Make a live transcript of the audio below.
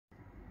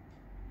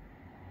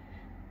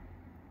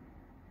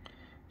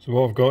So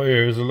what I've got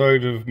here is a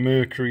load of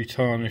Mercury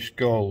tarnished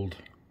gold.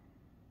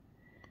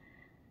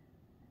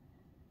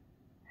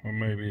 Or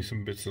maybe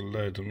some bits of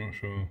lead, I'm not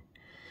sure.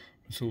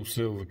 It's all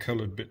silver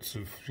coloured bits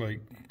of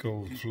flake,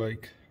 gold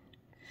flake.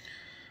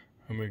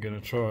 And we're going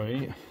to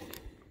try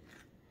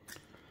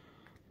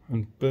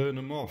and burn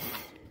them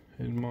off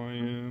in my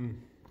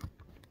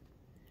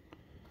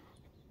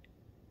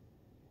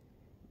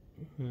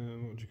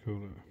what do you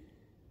call it?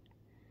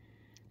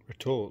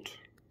 Retort.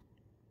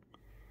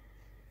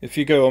 If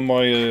you go on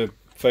my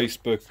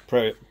Facebook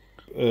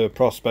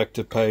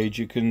prospector page,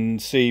 you can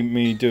see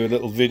me do a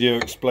little video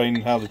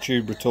explaining how the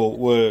tube retort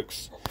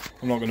works.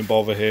 I'm not going to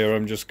bother here,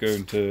 I'm just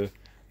going to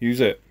use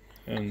it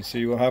and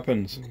see what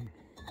happens.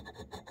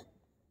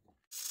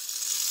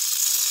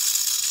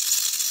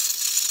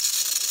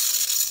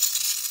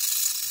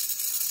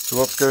 So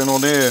what's going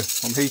on here?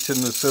 I'm heating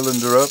the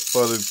cylinder up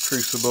by the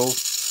crucible.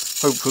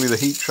 Hopefully the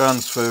heat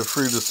transfer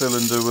through the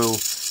cylinder will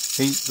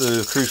heat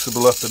the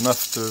crucible up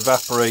enough to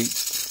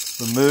evaporate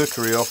the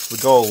mercury off the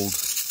gold.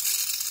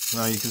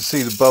 Now you can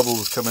see the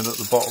bubbles coming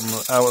at the bottom,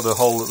 out of the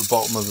hole at the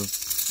bottom of the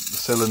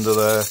cylinder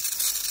there.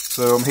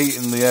 So I'm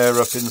heating the air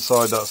up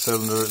inside that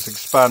cylinder, it's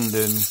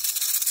expanding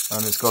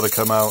and it's got to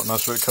come out, and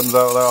that's where it comes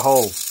out of that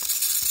hole.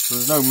 So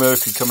there's no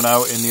mercury coming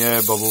out in the air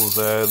bubbles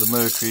there, the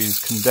mercury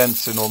is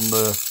condensing on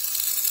the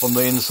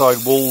inside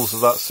walls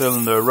of that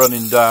cylinder,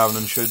 running down,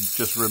 and should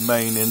just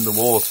remain in the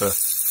water.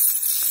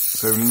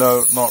 So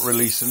not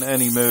releasing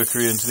any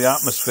mercury into the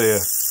atmosphere.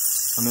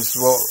 And this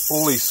is what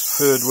all these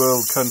third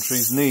world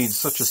countries need,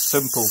 such a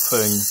simple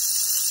thing.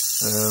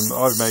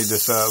 I've made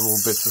this out of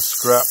all bits of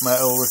scrap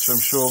metal, which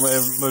I'm sure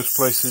most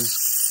places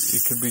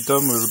it could be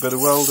done with a bit of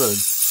welding.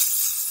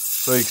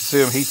 So you can see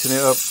I'm heating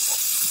it up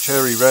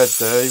cherry red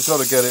there. You've got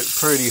to get it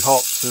pretty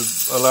hot to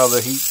allow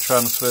the heat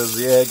transfer of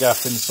the air gap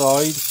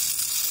inside.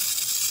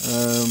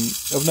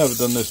 I've never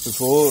done this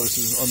before.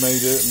 I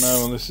made it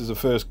now, and this is the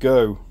first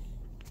go.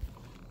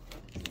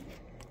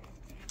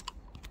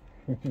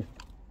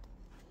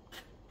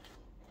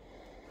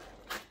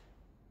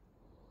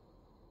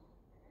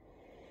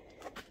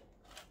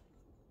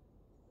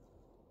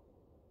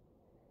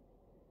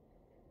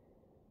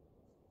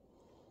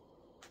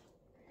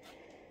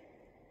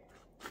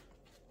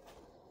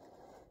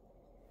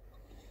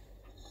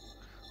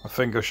 I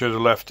think I should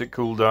have left it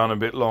cool down a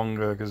bit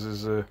longer, because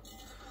there's a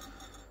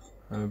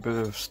bit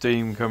of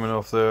steam coming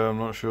off there. I'm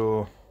not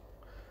sure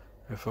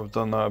if I've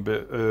done that a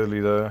bit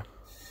early there.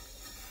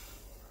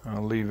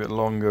 I'll leave it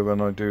longer when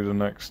I do the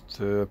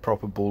next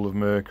proper ball of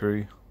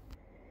mercury.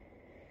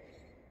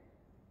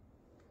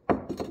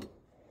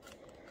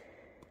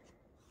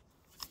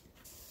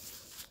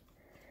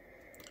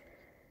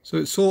 So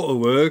it sort of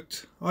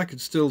worked. I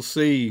could still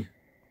see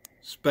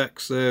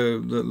specks there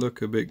that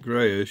look a bit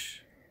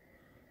greyish.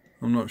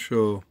 I'm not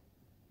sure.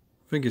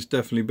 I think it's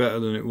definitely better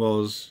than it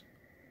was,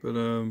 but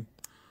not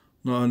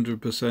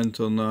 100%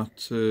 on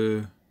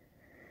that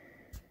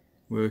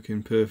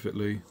working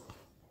perfectly.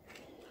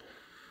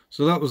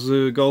 So that was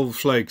the gold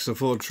flakes. I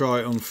thought I'd try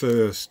it on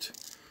first.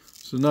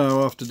 So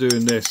now, after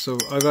doing this, so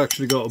I've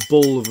actually got a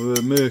ball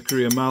of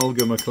Mercury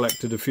amalgam I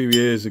collected a few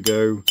years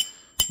ago.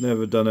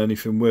 Never done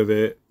anything with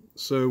it.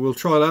 So we'll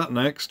try that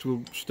next.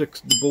 We'll stick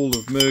the ball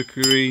of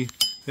mercury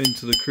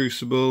into the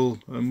crucible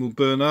and we'll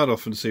burn that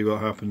off and see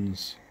what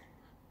happens.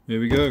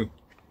 Here we go.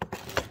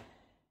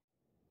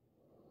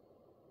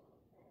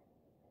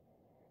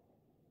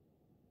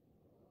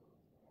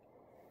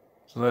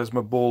 So there's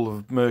my ball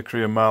of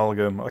mercury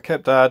amalgam. I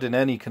kept adding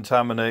any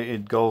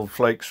contaminated gold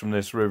flakes from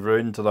this river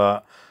into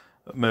that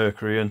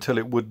mercury until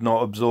it would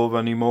not absorb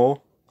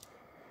anymore.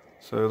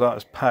 So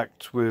that's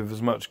packed with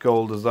as much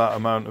gold as that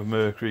amount of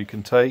mercury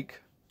can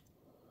take.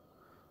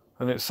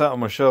 And it sat on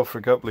my shelf for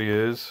a couple of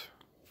years.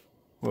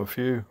 Well, a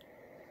few.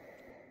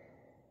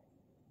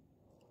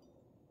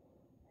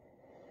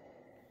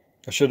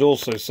 I should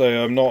also say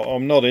I'm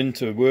not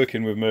into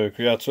working with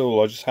mercury at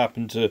all. I just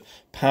happened to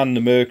pan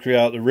the mercury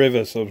out the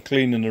river, so I'm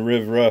cleaning the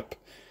river up,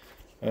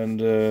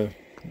 and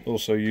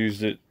also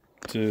used it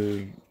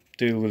to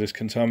deal with this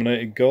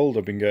contaminated gold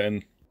I've been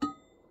getting.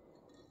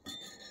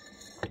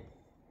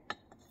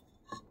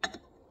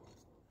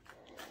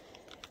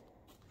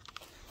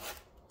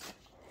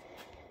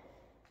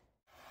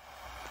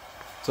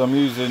 So I'm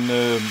using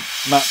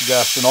nat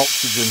gas and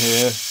oxygen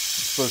here.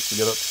 It's supposed to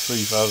get up to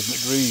 3,000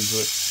 degrees,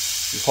 but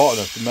it's hot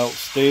enough to melt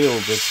steel,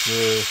 but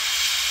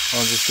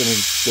I'm just going to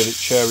get it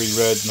cherry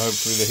red, and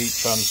hopefully the heat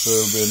transfer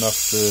will be enough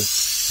to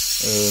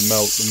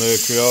melt the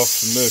mercury off.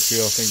 And mercury,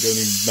 I think,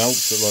 only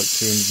melts at like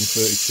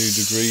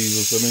 232 degrees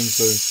or something,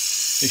 so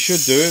it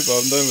should do it,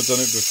 but I've never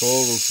done it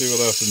before. We'll see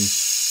what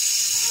happens.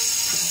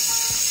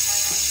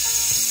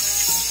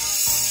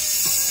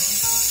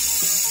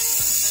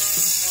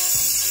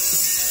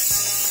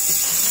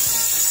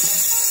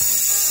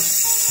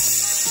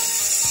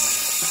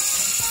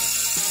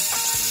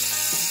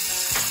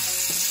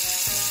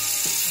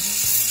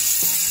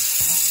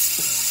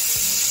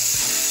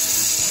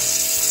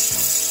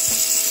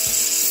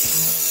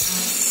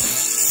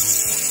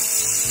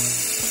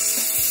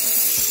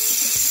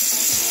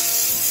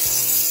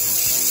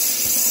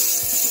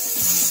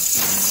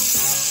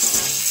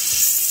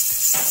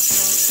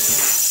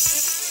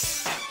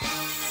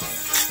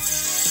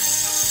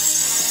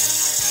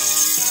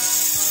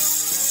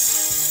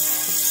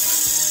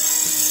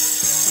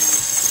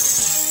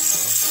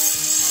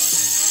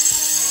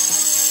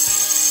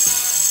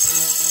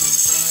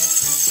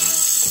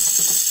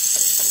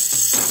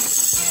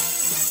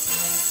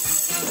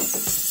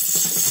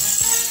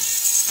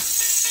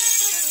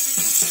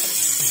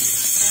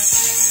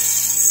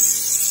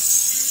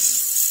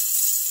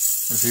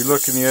 If you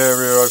look in the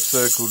area I've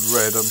circled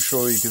red, I'm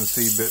sure you can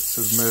see bits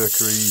of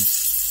mercury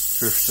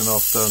drifting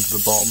off down to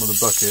the bottom of the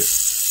bucket.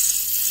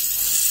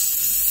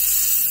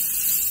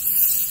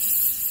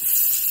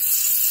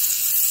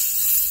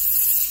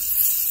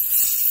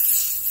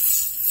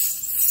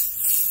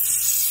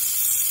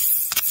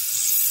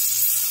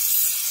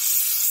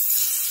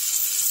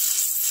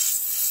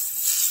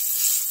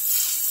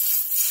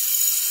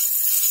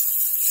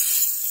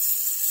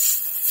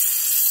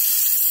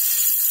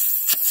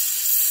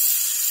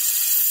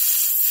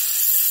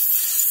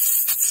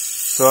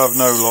 So I've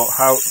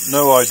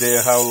no idea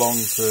how long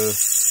to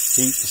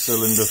heat the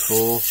cylinder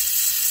for.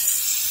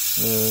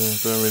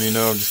 Don't really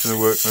know. I'm just going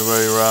to work my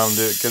way around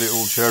it, get it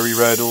all cherry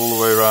red all the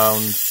way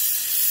around.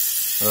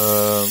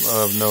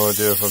 I have no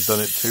idea if I've done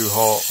it too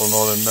hot or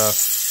not enough,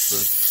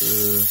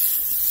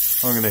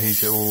 but I'm going to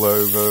heat it all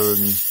over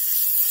and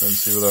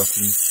see what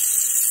happens.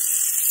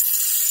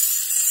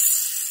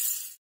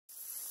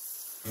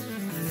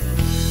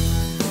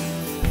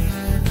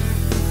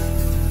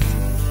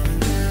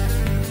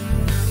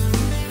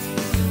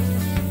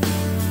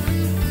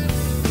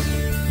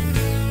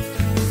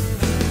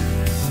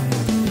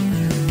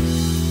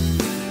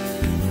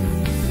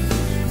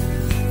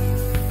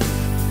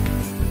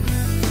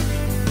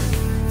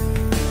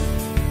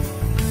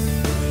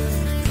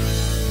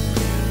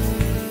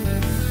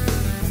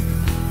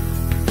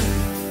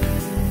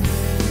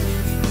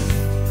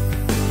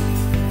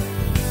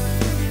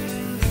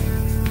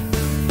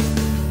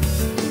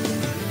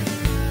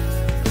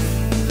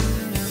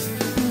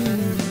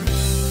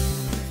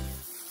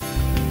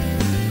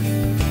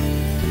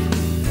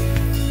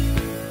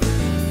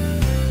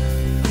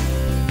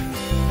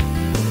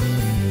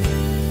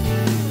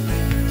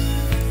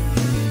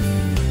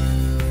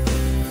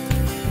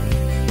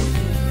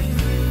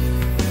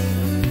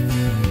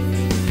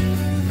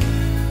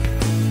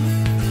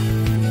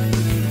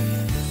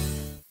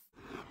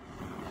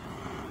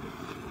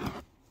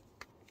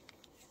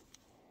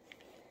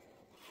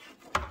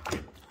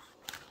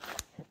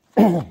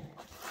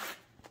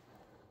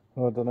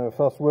 I don't know if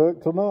that's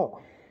worked or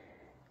not.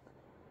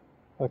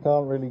 I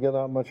can't really get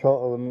that much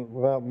hotter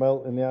without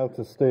melting the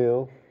outer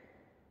steel.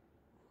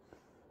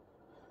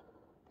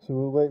 So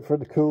we'll wait for it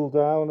to cool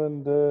down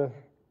and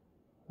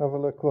have a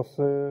look what's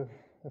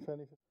if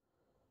anything.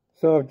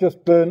 So I've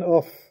just burnt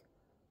off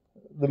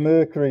the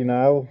mercury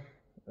now.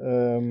 I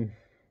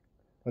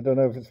don't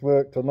know if it's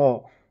worked or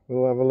not.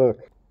 We'll have a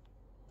look.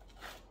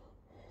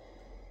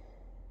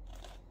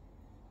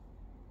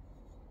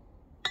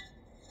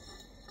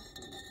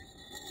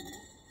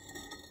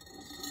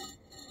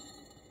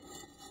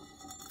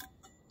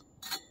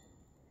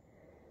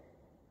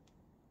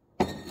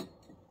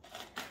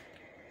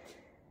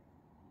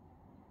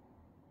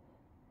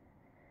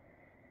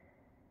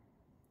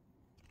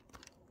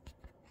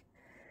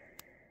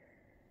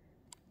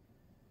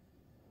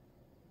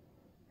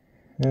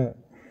 Yeah,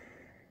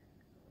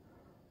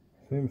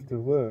 seems to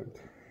have worked.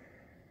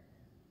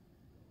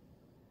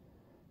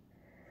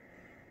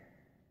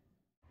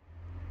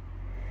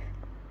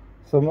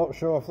 So I'm not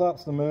sure if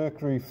that's the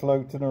mercury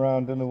floating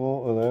around in the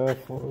water there. I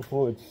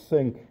thought it'd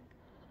sink.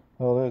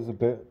 Oh, there's a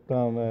bit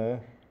down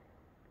there.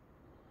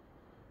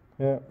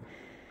 Yeah.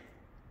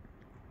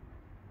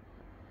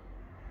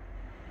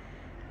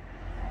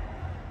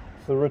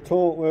 So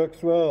Retort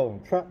works well.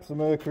 Traps the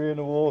mercury in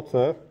the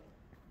water,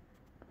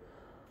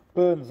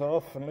 burns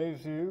off and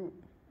leaves you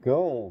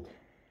gold.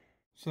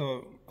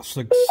 So I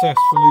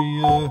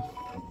successfully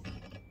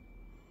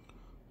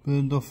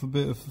burned off a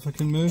bit of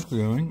fucking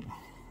mercury, I think.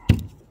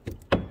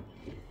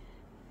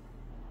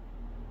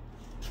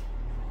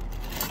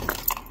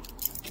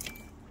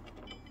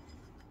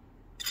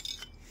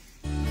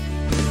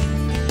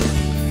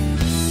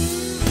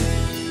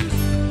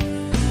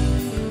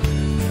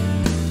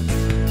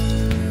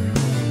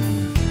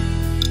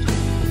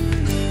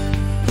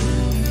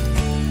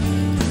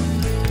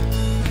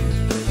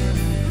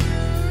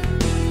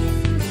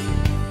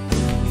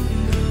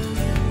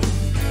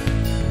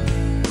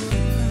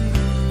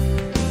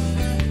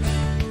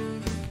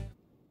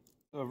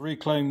 I've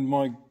reclaimed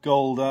my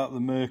gold out of the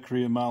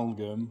mercury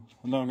amalgam,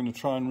 and now I'm going to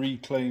try and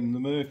reclaim the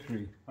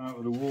mercury out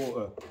of the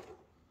water.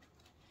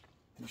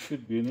 It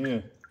should be in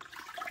here.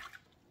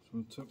 So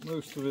I took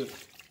most of it,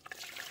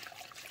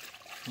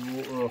 the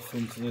water off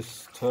into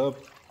this tub.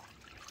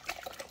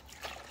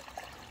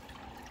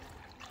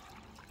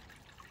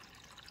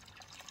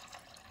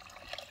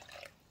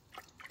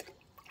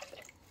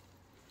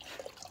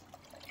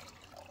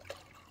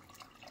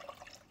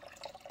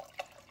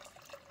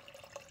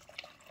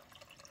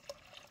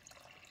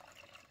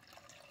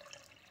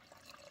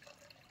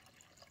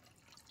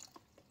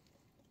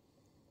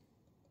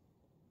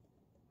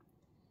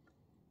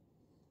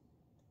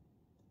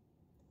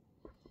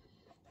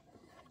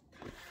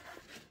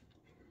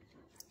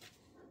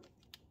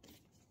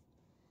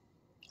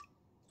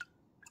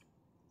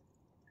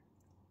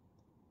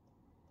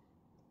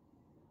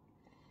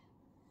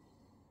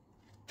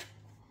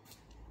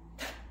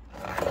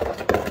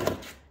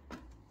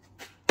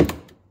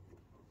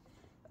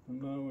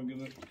 And now we're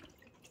going to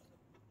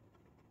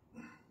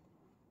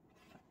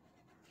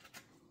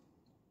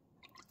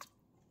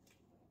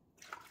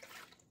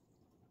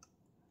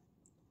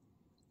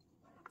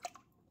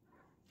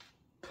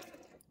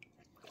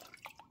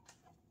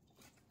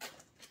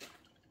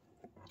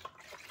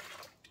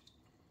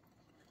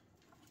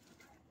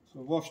So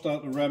I've washed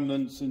out the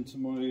remnants into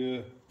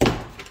my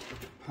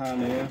pan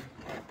here.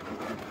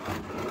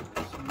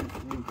 See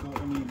if we've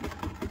got any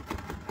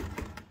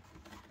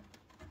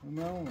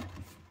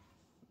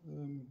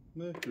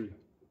mercury.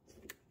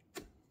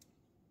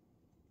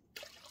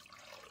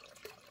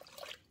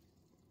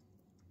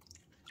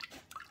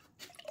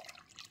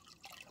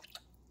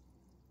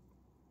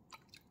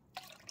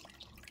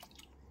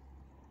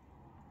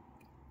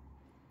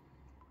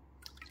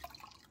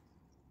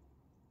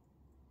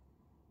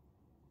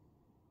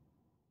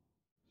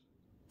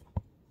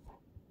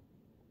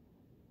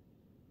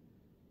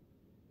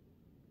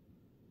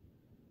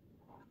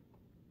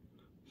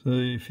 So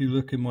if you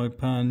look in my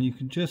pan, you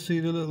can just see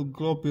the little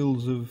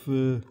globules of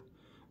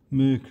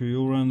mercury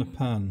all around the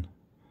pan.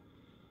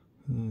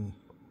 I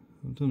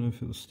don't know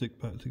if it'll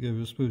stick back together.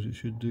 I suppose it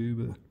should do,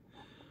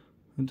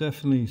 but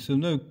definitely. So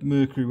no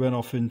mercury went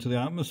off into the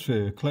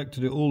atmosphere. I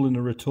collected it all in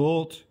a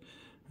retort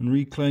and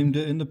reclaimed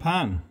it in the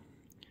pan.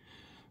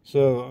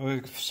 So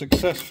I've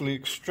successfully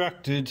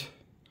extracted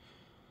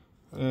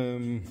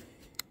gold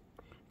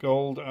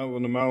out of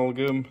an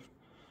amalgam,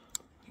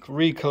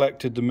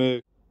 recollected the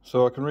mercury.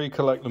 So I can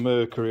recollect the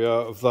mercury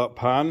out of that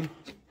pan,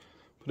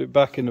 put it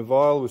back in a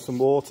vial with some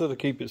water to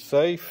keep it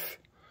safe,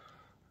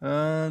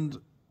 and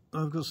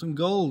I've got some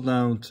gold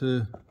now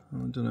to, I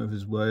don't know if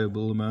it's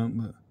weighable amount,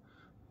 but a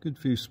good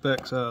few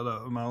specks out of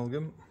that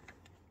amalgam.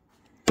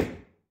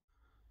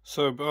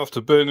 So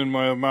after burning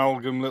my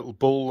amalgam little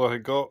ball that I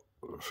got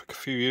a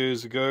few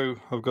years ago,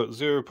 I've got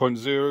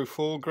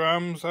 0.04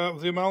 grams out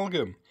of the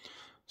amalgam.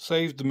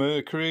 Saved the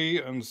mercury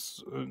and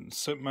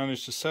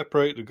managed to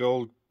separate the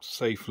gold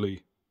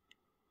safely.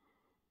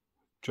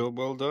 Job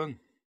well done.